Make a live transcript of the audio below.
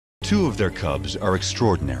Two of their cubs are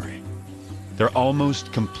extraordinary. They're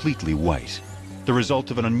almost completely white, the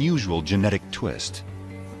result of an unusual genetic twist.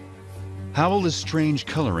 How will this strange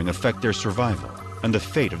coloring affect their survival and the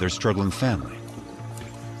fate of their struggling family?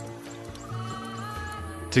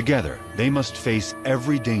 Together, they must face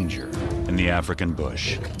every danger in the African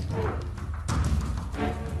bush.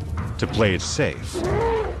 To play it safe,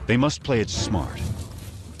 they must play it smart,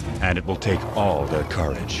 and it will take all their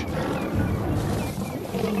courage.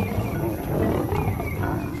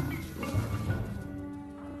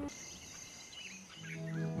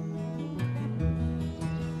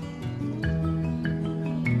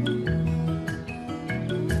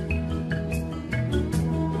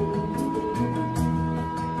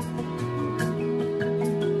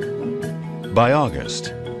 By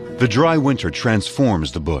August, the dry winter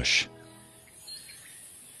transforms the bush.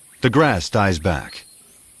 The grass dies back.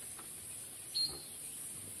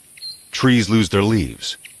 Trees lose their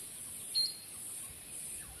leaves.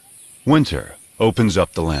 Winter opens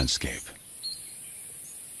up the landscape.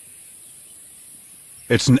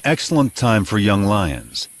 It's an excellent time for young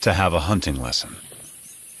lions to have a hunting lesson.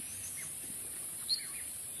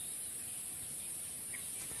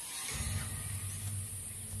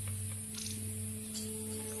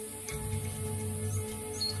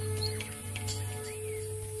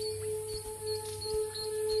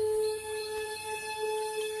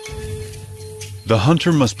 The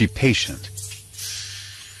hunter must be patient,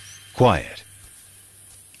 quiet,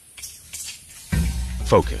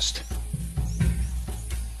 focused.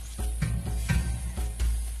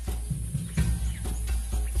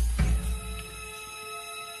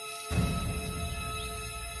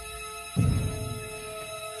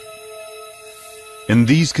 In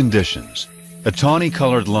these conditions, a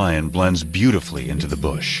tawny-colored lion blends beautifully into the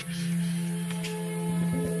bush.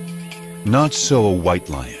 Not so a white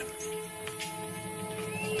lion.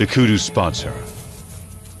 The kudu spots her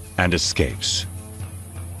and escapes.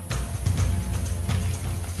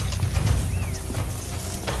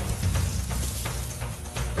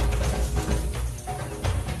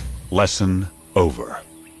 Lesson over.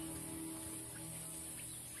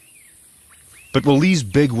 But will these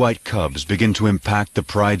big white cubs begin to impact the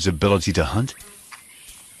pride's ability to hunt?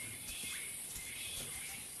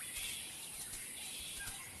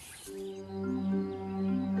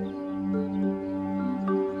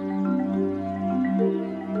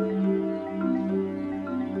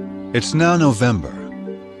 It's now November.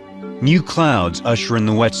 New clouds usher in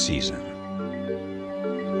the wet season.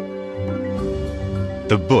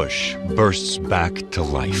 The bush bursts back to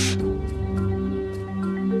life.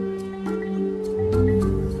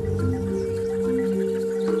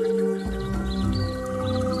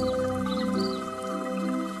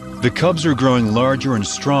 The cubs are growing larger and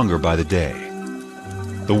stronger by the day.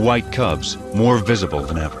 The white cubs more visible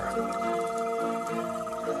than ever.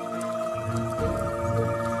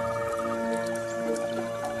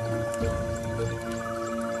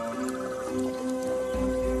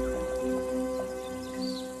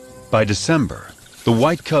 By December, the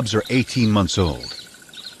white cubs are 18 months old,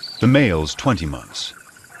 the males 20 months.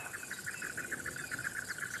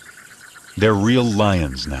 They're real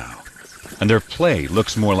lions now, and their play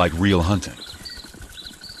looks more like real hunting.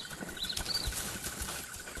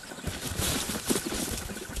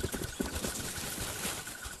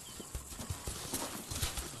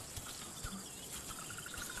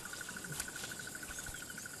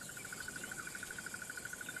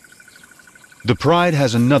 The pride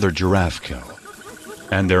has another giraffe kill,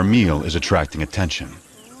 and their meal is attracting attention.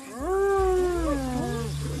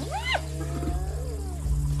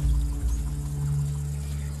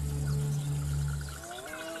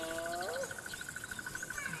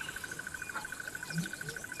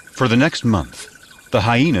 For the next month, the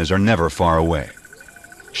hyenas are never far away,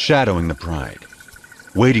 shadowing the pride,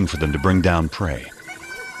 waiting for them to bring down prey.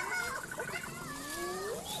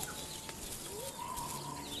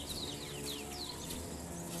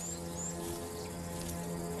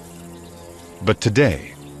 But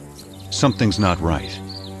today, something's not right.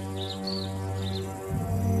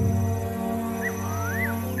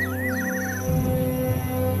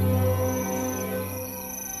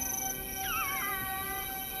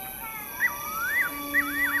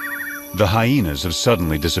 The hyenas have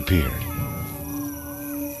suddenly disappeared.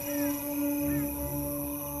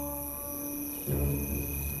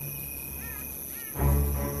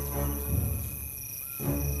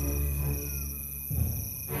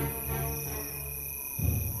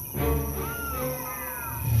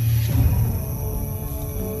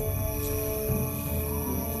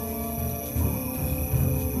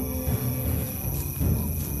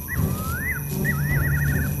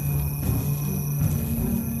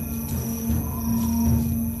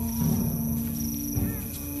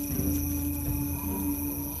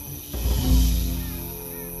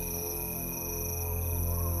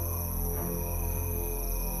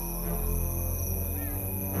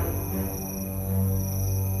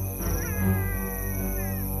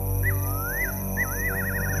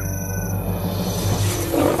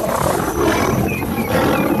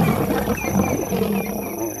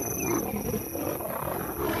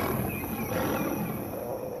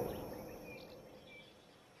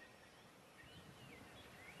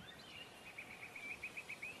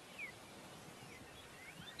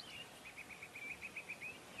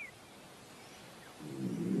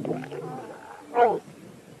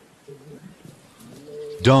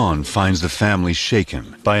 Dawn finds the family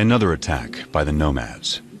shaken by another attack by the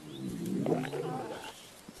nomads.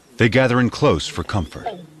 They gather in close for comfort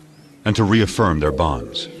and to reaffirm their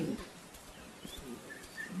bonds.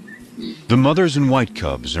 The mothers and white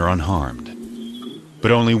cubs are unharmed,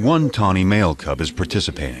 but only one tawny male cub is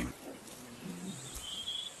participating.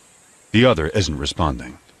 The other isn't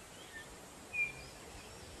responding.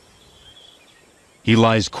 He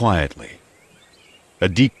lies quietly, a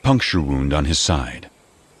deep puncture wound on his side.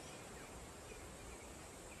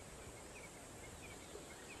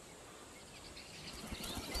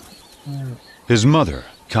 His mother,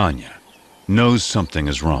 Kanya, knows something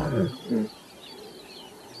is wrong.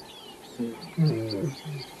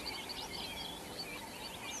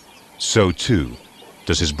 So too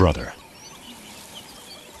does his brother.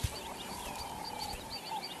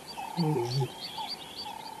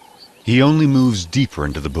 He only moves deeper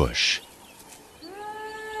into the bush.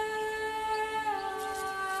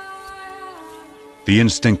 The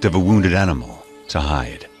instinct of a wounded animal to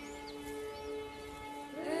hide.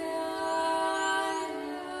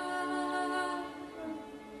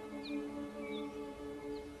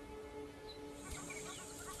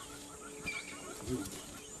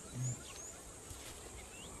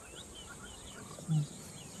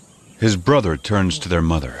 His brother turns to their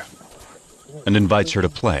mother and invites her to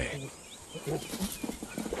play.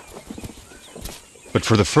 But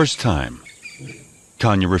for the first time,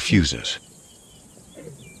 Kanya refuses.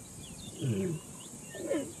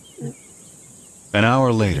 An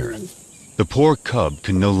hour later, the poor cub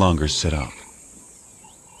can no longer sit up.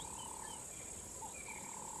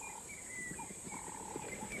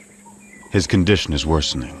 His condition is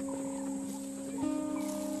worsening.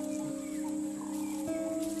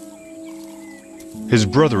 His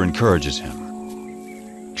brother encourages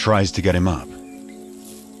him, tries to get him up.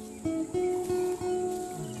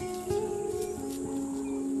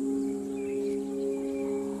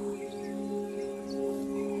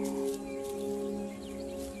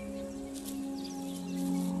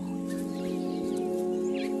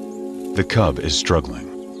 The cub is struggling.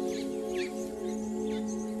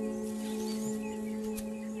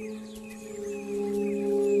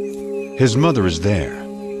 His mother is there.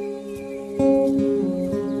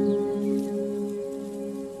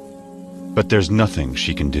 But there's nothing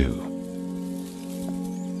she can do.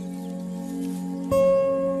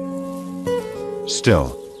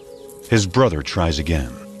 Still, his brother tries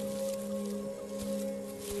again.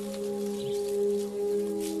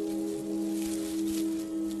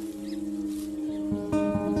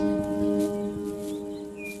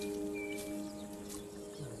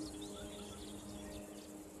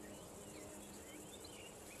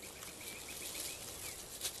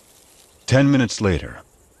 Ten minutes later,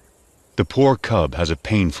 the poor cub has a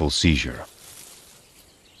painful seizure.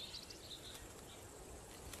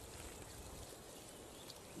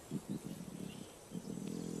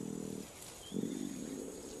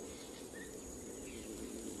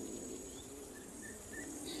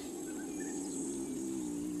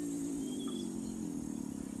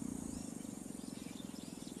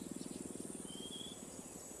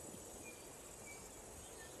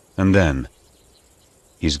 And then,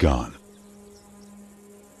 he's gone.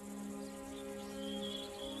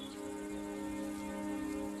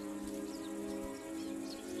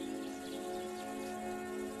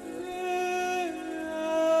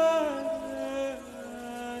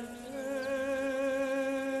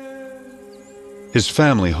 His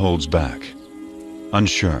family holds back,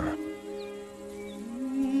 unsure.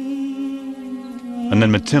 And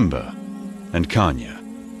then Matimba and Kanya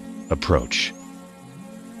approach.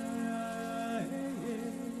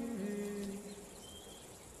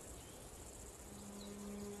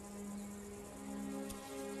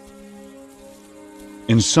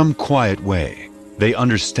 In some quiet way, they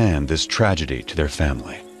understand this tragedy to their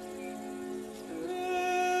family.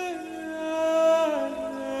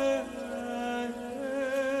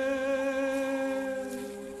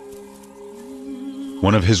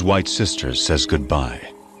 One of his white sisters says goodbye.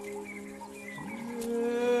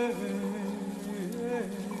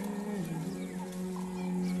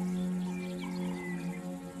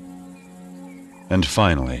 And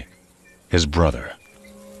finally, his brother,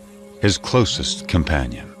 his closest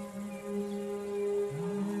companion.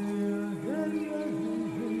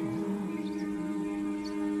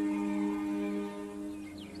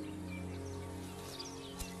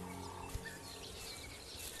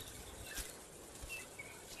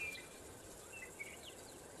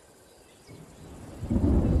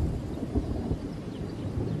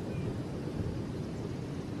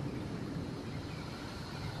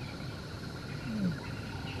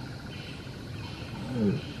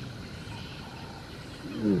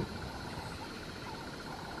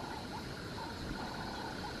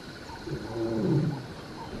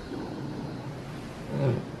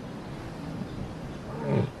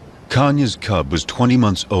 Kanya's cub was 20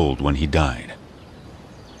 months old when he died.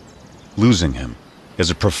 Losing him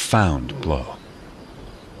is a profound blow.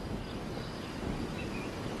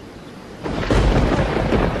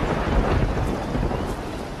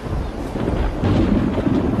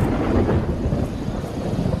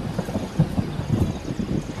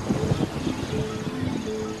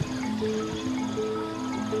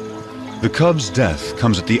 The cub's death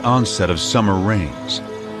comes at the onset of summer rains,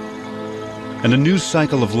 and a new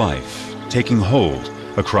cycle of life taking hold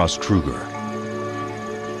across Kruger.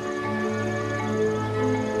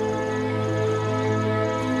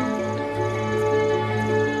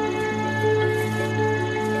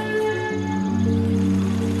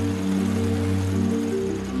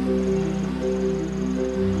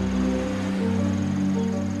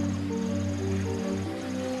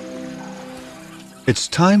 It's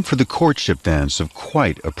time for the courtship dance of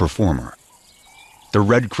quite a performer, the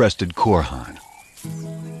red-crested Korhan.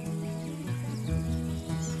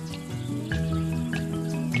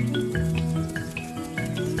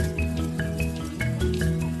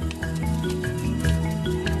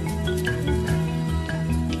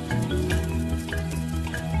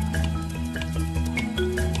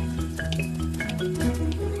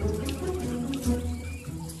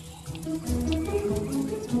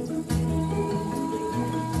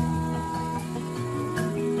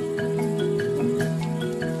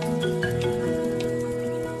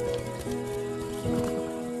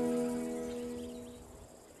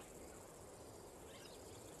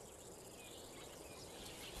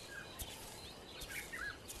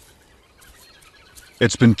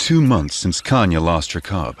 It's been 2 months since Kanya lost her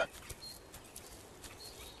cub.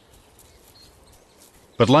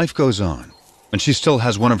 But life goes on, and she still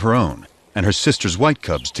has one of her own and her sister's white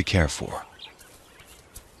cubs to care for.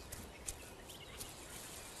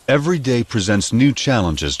 Every day presents new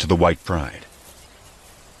challenges to the white pride.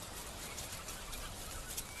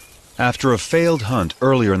 After a failed hunt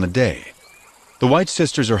earlier in the day, the white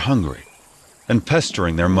sisters are hungry and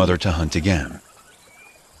pestering their mother to hunt again.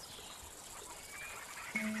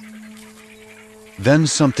 Then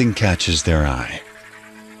something catches their eye.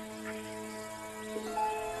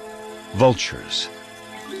 Vultures.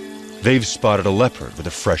 They've spotted a leopard with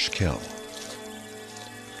a fresh kill.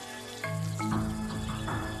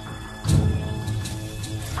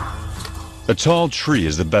 A tall tree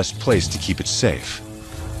is the best place to keep it safe.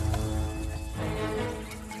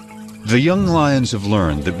 The young lions have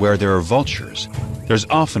learned that where there are vultures, there's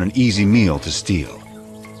often an easy meal to steal,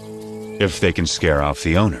 if they can scare off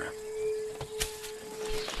the owner.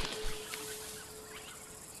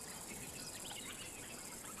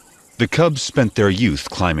 The cubs spent their youth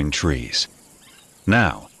climbing trees.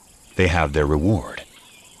 Now, they have their reward.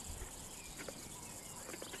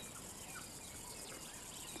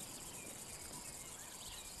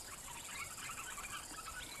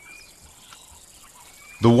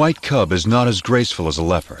 The white cub is not as graceful as a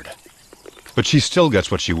leopard, but she still gets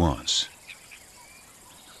what she wants.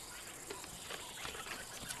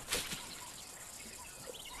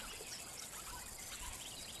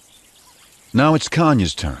 Now it's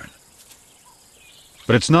Kanya's turn.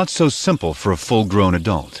 But it's not so simple for a full-grown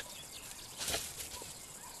adult.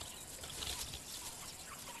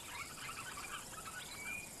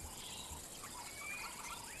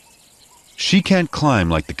 She can't climb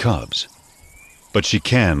like the cubs, but she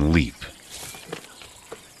can leap.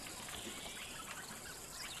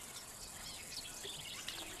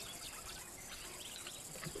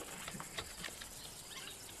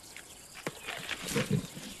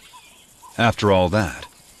 After all that,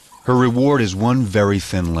 her reward is one very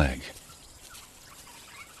thin leg.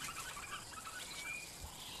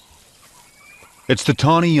 It's the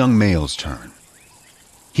tawny young male's turn.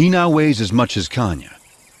 He now weighs as much as Kanya.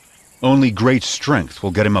 Only great strength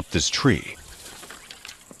will get him up this tree.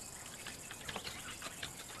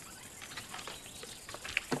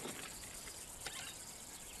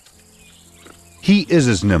 He is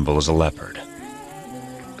as nimble as a leopard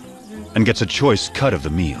and gets a choice cut of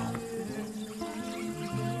the meal.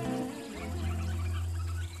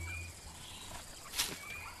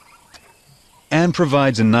 And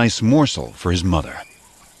provides a nice morsel for his mother.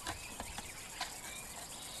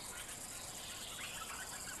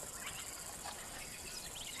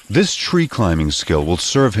 This tree climbing skill will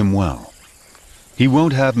serve him well. He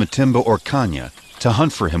won't have Matimba or Kanya to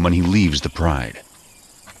hunt for him when he leaves the pride.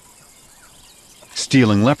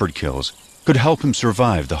 Stealing leopard kills could help him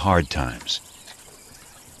survive the hard times.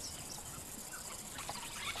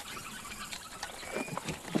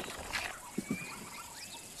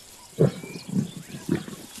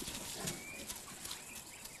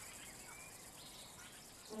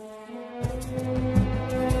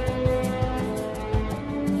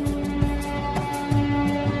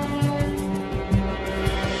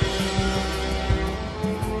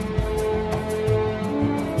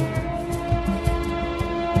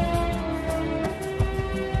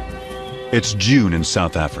 It's June in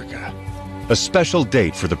South Africa, a special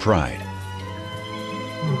date for the pride.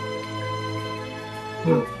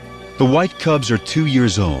 The white cubs are 2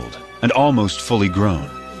 years old and almost fully grown.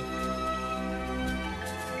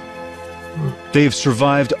 They have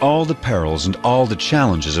survived all the perils and all the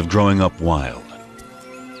challenges of growing up wild.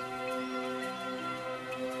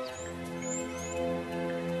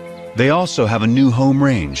 They also have a new home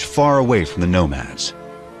range far away from the nomads.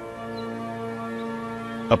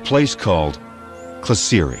 A place called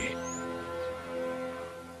Klasiri.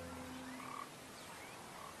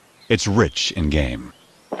 It's rich in game.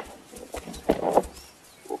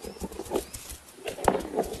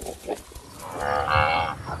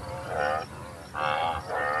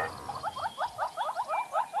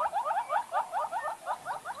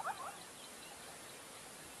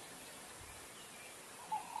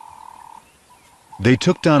 They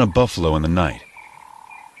took down a buffalo in the night.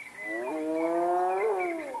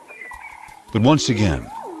 But once again,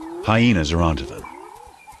 hyenas are onto them.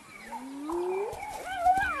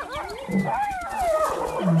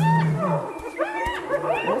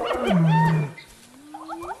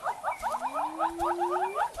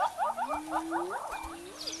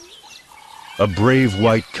 A brave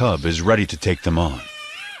white cub is ready to take them on.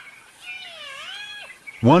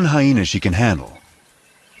 One hyena she can handle.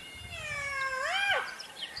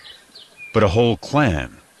 But a whole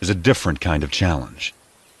clan is a different kind of challenge.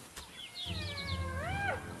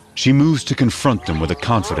 She moves to confront them with a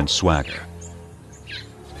confident swagger.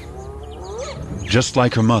 Just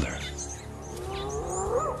like her mother.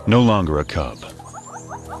 No longer a cub.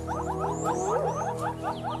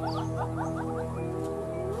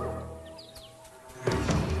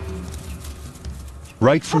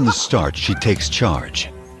 Right from the start, she takes charge,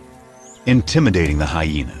 intimidating the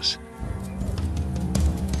hyenas.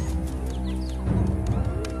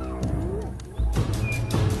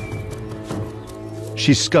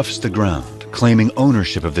 She scuffs the ground, claiming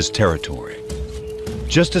ownership of this territory,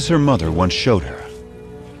 just as her mother once showed her.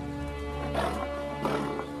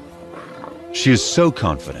 She is so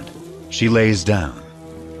confident, she lays down.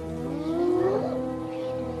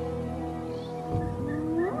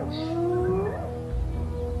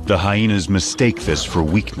 The hyenas mistake this for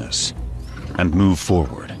weakness and move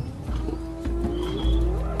forward.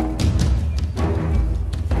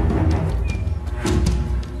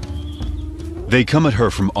 They come at her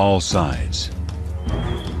from all sides.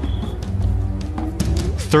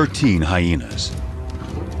 13 hyenas.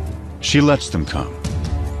 She lets them come.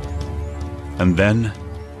 And then,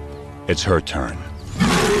 it's her turn.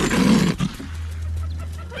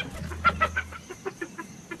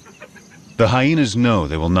 The hyenas know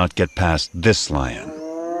they will not get past this lion.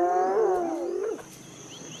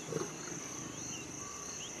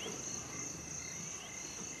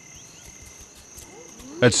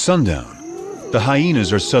 At sundown, the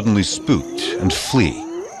hyenas are suddenly spooked and flee.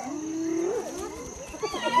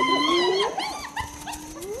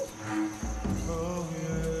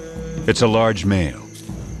 It's a large male,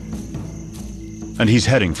 and he's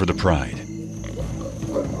heading for the pride.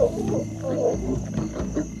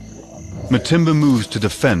 Matimba moves to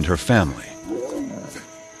defend her family.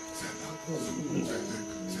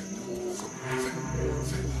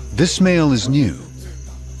 This male is new.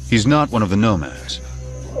 He's not one of the nomads.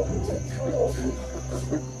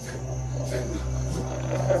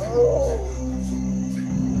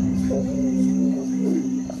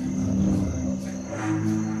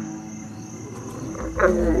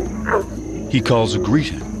 He calls a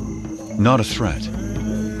greeting, not a threat.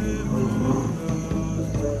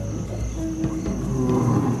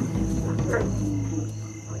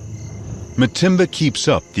 Matimba keeps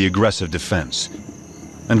up the aggressive defense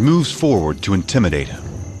and moves forward to intimidate him.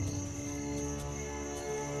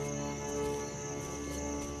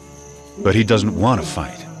 But he doesn't want to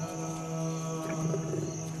fight.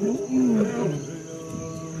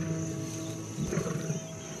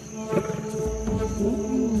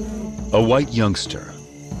 A white youngster,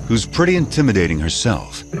 who's pretty intimidating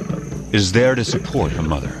herself, is there to support her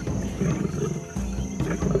mother.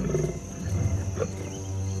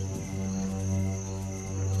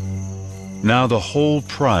 Now the whole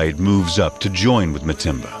pride moves up to join with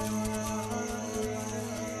Matimba.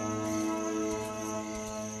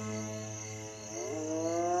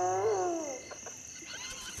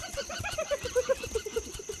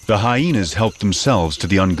 The hyenas help themselves to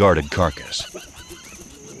the unguarded carcass.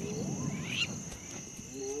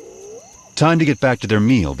 Time to get back to their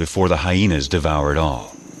meal before the hyenas devour it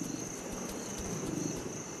all.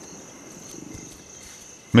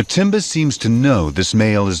 Matimba seems to know this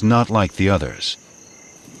male is not like the others.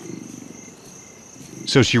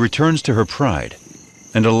 So she returns to her pride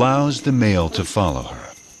and allows the male to follow her.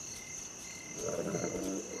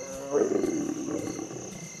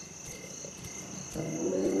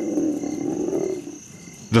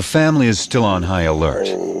 The family is still on high alert.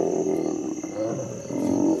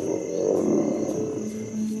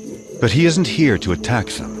 But he isn't here to attack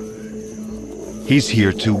them. He's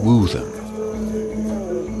here to woo them.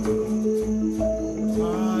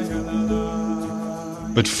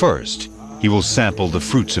 But first, he will sample the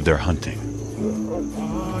fruits of their hunting.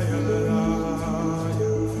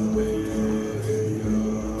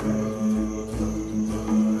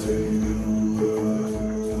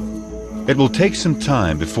 It will take some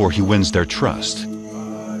time before he wins their trust.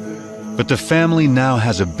 But the family now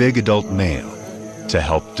has a big adult male to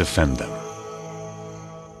help defend them.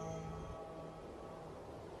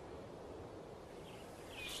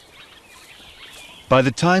 By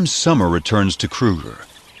the time summer returns to Kruger,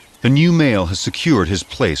 the new male has secured his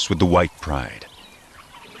place with the white pride.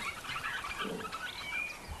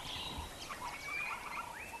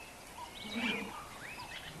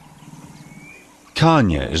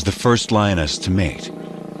 Kanya is the first lioness to mate.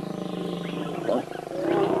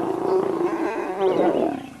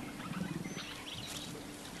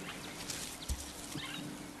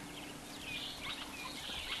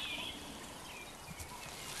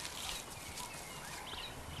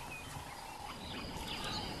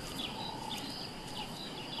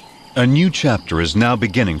 A new chapter is now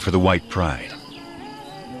beginning for the white pride.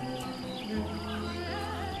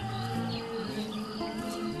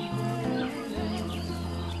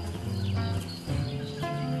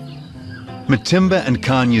 Matimba and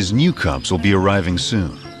Kanya's new cubs will be arriving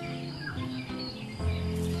soon.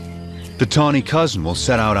 The tawny cousin will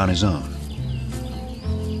set out on his own.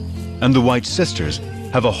 And the white sisters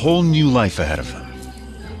have a whole new life ahead of them.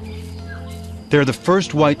 They're the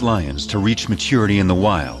first white lions to reach maturity in the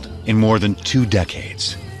wild in more than 2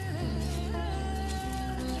 decades.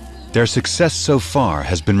 Their success so far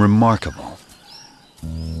has been remarkable.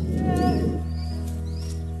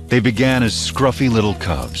 They began as scruffy little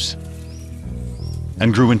cubs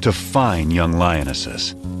and grew into fine young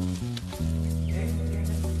lionesses.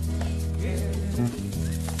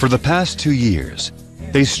 For the past 2 years,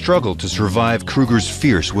 they struggled to survive Kruger's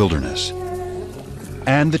fierce wilderness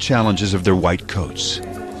and the challenges of their white coats.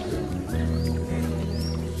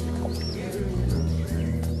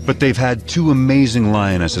 But they've had 2 amazing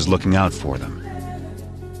lionesses looking out for them,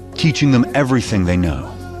 teaching them everything they know.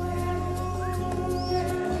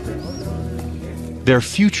 Their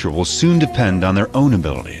future will soon depend on their own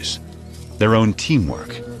abilities, their own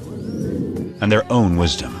teamwork, and their own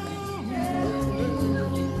wisdom.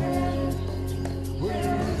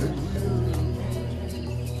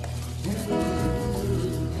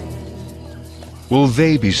 Will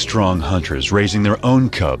they be strong hunters raising their own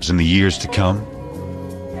cubs in the years to come?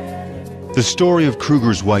 The story of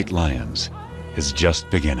Kruger's white lions is just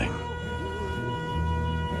beginning.